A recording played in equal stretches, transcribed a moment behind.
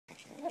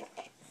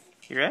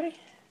You ready?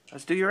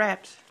 Let's do your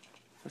raps.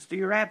 Let's do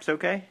your raps,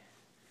 okay?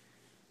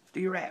 Let's do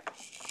your rap.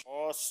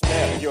 Aw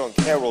snap, young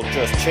Harold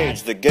just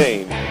changed the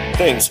game.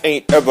 Things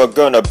ain't ever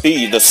gonna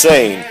be the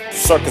same.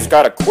 Suckers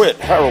gotta quit,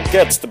 Harold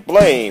gets the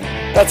blame.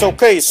 That's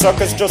okay,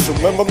 suckers, just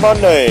remember my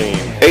name.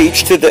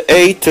 H to the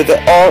A to the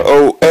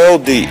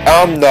R-O-L-D.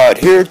 I'm not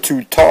here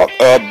to talk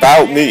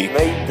about me.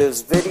 Made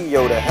this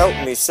video to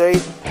help me say,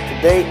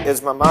 today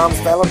is my mom's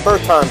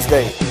ValenBirthTinesDay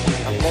Day.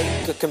 I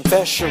make a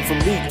confession from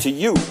me to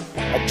you.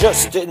 I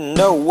just didn't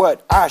know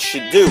what I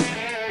should do.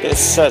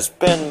 This has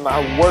been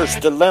my worst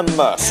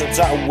dilemma since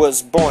I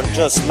was born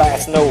just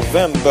last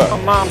November.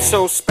 My mom's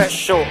so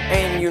special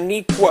and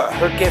unique, what?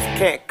 Her gift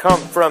can't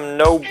come from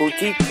no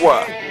boutique,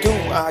 what? Do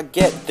I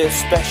get this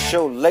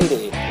special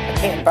lady? I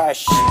can't buy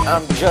shit,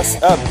 I'm just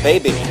a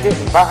baby.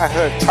 Didn't buy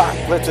her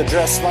chocolates or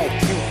dress like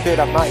Cupid.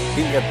 I might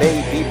be a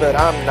baby, but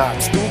I'm not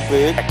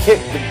stupid. I kick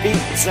the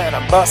beats and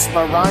I bust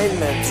my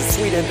rhymes. It's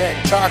sweeter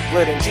than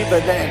chocolate and cheaper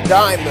than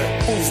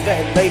diamond. Who's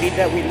that lady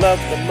that we love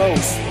the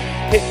most?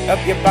 Pick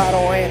up your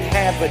bottle and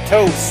have a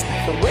toast.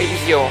 So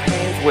raise your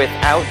hands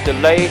without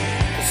delay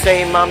to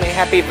say, Mommy,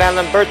 happy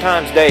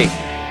ValenBirthTinesDay.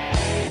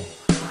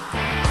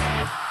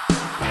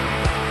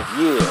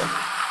 Yeah.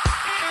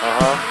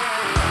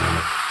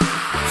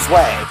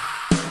 Swag.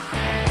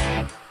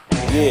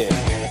 Yeah.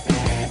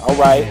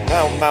 Alright,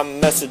 now my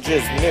message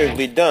is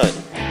nearly done.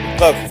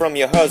 Love from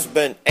your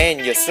husband and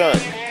your son.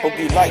 Hope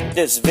you like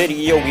this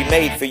video we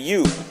made for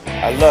you.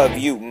 I love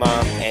you,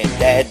 Mom, and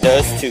Dad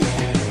does too.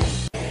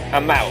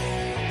 I'm out.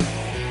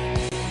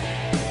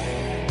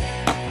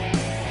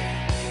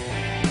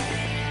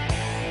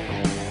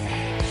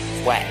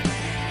 Swag.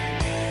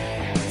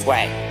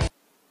 Swag.